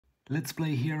Let's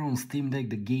play here on Steam Deck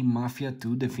the game Mafia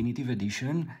 2 Definitive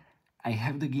Edition. I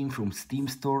have the game from Steam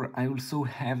Store. I also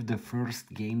have the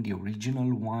first game, the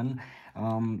original one.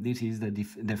 This is the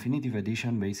Definitive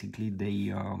Edition. Basically,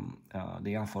 they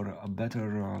offer a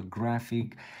better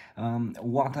graphic.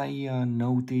 What I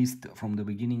noticed from the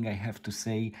beginning, I have to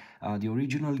say, the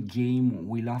original game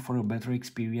will offer a better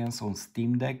experience on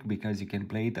Steam Deck because you can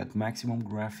play it at maximum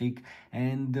graphic,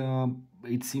 and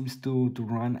it seems to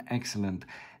run excellent.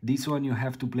 This one you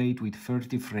have to play it with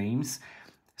 30 frames.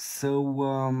 So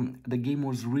the game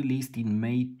was released in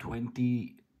May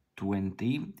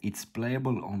 2020. It's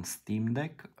playable on Steam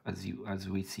Deck as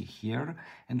we see here,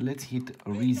 and let's hit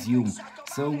resume.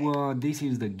 So this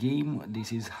is the game.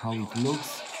 This is how it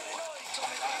looks,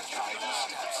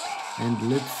 and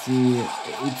let's see.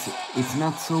 It's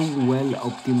not so well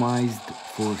optimized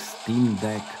for Steam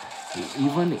Deck.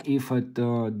 Even if at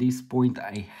this point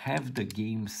I have the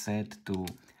game set to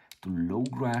low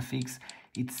graphics,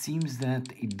 it seems that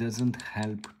it doesn't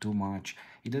help too much.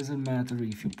 It doesn't matter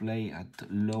if you play at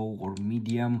low or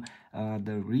medium,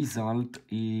 the result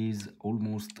is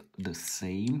almost the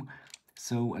same.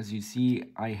 So as you see,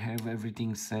 I have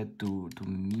everything set to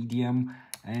medium,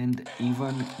 and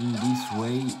even in this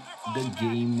way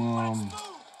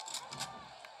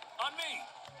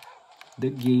the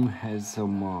game has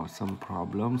some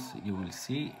problems. You will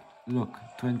see. Look,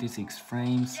 26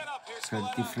 frames,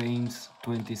 30 frames,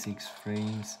 26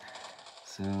 frames.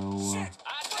 So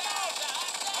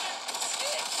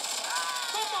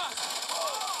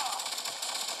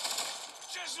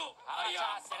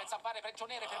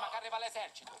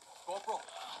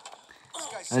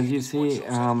as you see,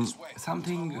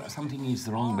 something is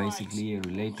wrong, basically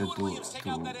related to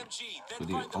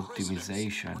the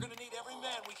optimization.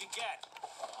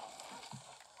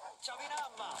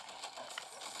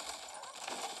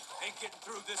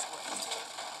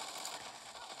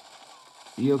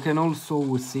 You can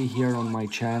also see here on my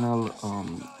channel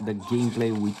the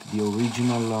gameplay with the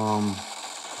original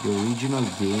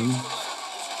game.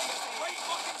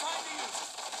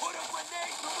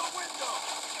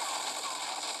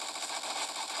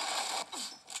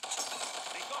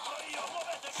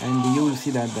 And you will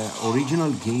see that the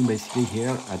original game basically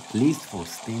here, at least for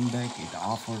Steam Deck, it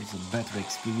offers a better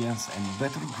experience and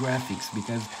better graphics,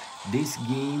 because this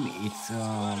game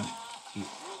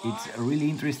it's really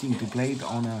interesting to play it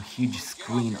on a huge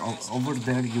screen. Over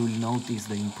there you will notice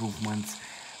the improvements,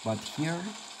 but here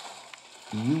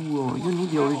you need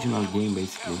the original game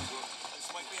basically.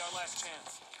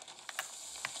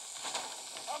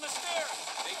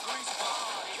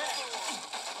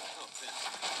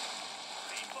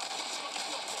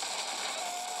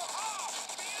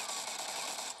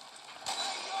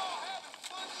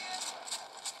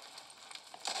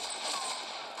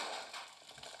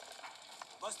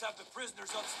 Have the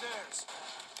prisoners upstairs.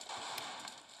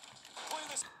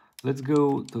 Let's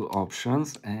go to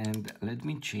options and let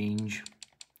me change.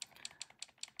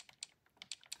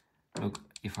 Look,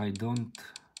 if I don't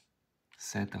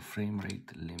set a frame rate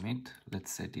limit,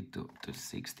 let's set it to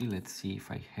 60. Let's see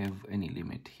if I have any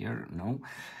limit here. No.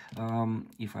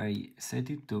 If I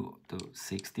set it to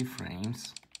 60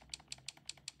 frames,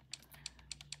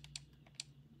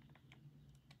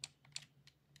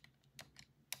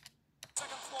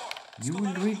 you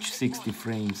will reach 60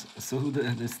 frames. So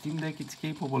the Steam Deck is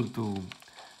capable to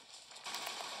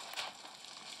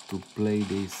play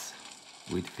this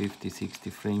with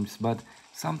 50-60 frames, but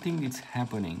something is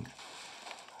happening.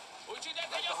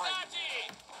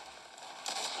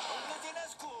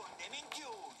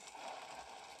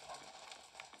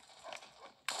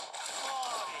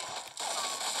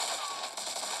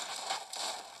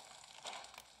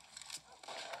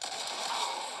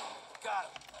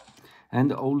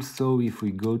 And also, if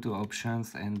we go to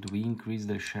options and we increase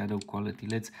the shadow quality,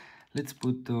 let's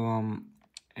put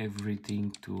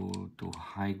everything to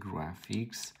high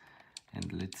graphics, and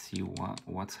let's see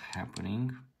what's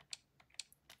happening.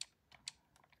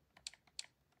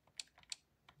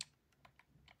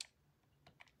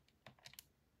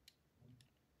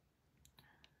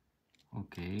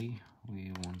 Okay,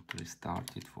 we want to restart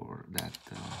it for that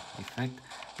effect.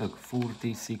 Look,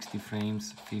 40, 60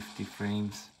 frames, 50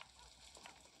 frames.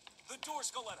 The door,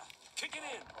 Scaletta. Kick it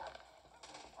in.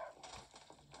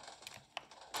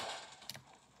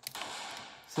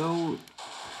 So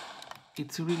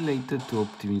it's related to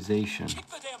optimization. Kick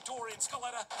the damn door in,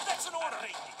 Scaletta. That's an order.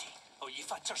 Arrenditi, o gli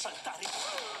faccio saltare.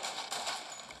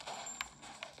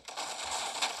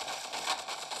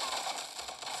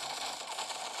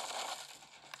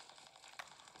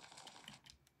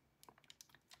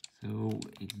 So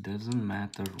it doesn't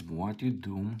matter what you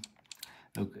do.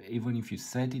 Look, even if you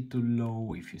set it to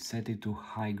low, if you set it to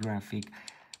high graphic,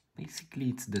 basically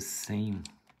it's the same.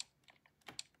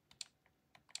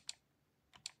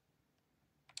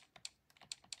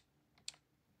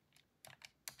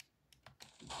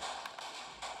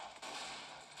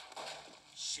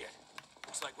 Shit.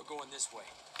 Looks like we're going this way.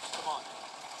 Come on.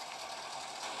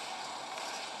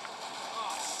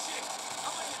 Oh, shit.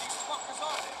 How many of these fuckers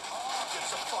are there? Who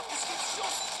gives a fuck? This keeps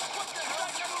shooting. What the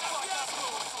hell?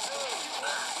 You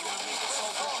gonna make us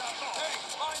all go? Hey,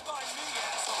 fine by me,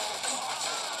 asshole.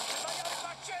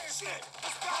 Shit.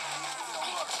 This guy isn't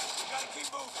gonna work. We gotta keep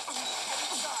moving. Get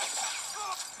inside.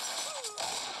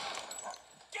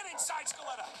 Get inside,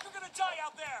 Scaletta. You're gonna die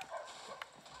out there.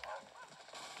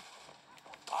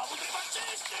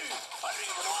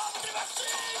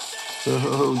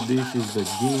 So this is the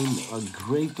game, a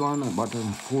great one, but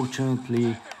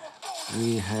unfortunately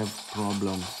we have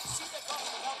problems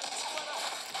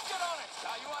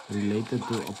related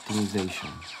to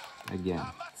optimization again.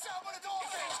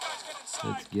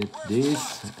 Let's get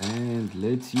this and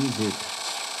let's use it.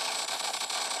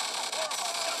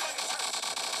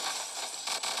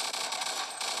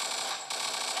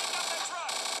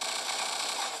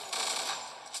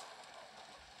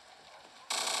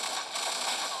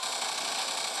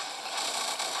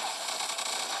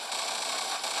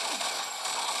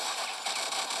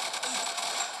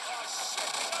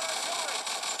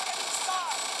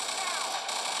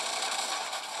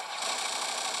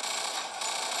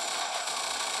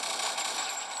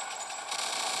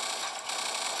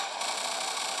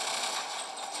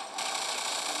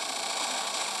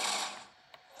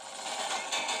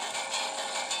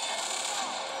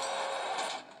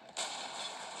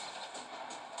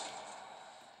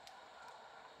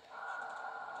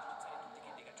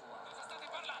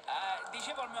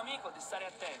 Dicevo al mio amico di stare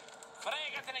attento.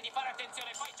 Fregatene di fare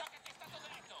attenzione, fai ciò che ti è stato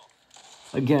detto.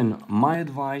 Again, my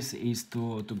advice is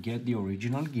to get the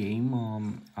original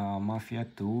game, Mafia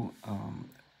 2,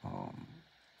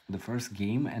 the first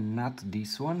game, and not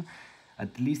this one,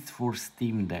 at least for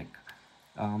Steam Deck.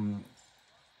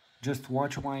 Just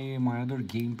watch my other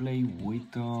gameplay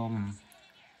with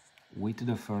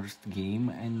the first game,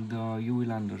 and you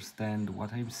will understand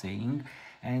what I'm saying.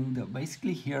 And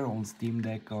basically here on Steam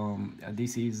Deck,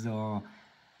 this is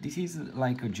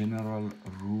like a general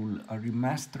rule: a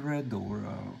remastered or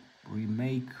a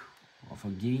remake of a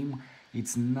game,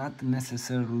 it's not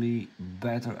necessarily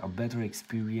a better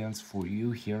experience for you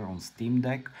here on Steam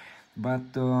Deck, but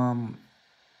well,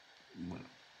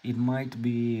 it might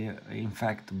be in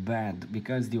fact bad,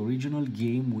 because the original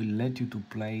game will let you to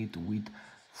play it with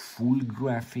full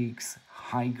graphics,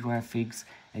 high graphics,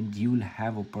 and you'll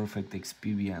have a perfect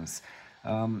experience.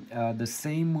 The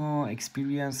same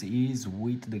experience is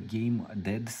with the game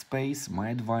Dead Space.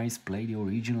 My advice: play the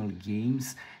original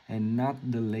games and not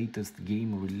the latest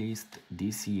game released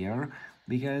this year,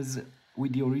 because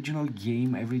with the original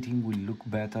game everything will look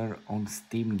better on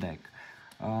Steam Deck.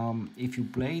 If you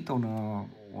play it on a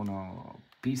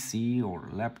PC or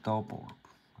laptop, or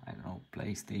I don't know,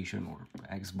 PlayStation or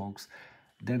Xbox,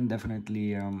 then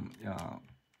definitely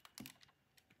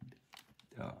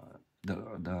the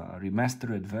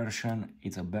remastered version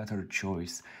is a better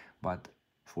choice. But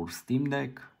for Steam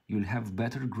Deck, you'll have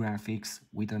better graphics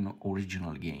with an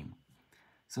original game.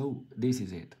 So this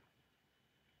is it.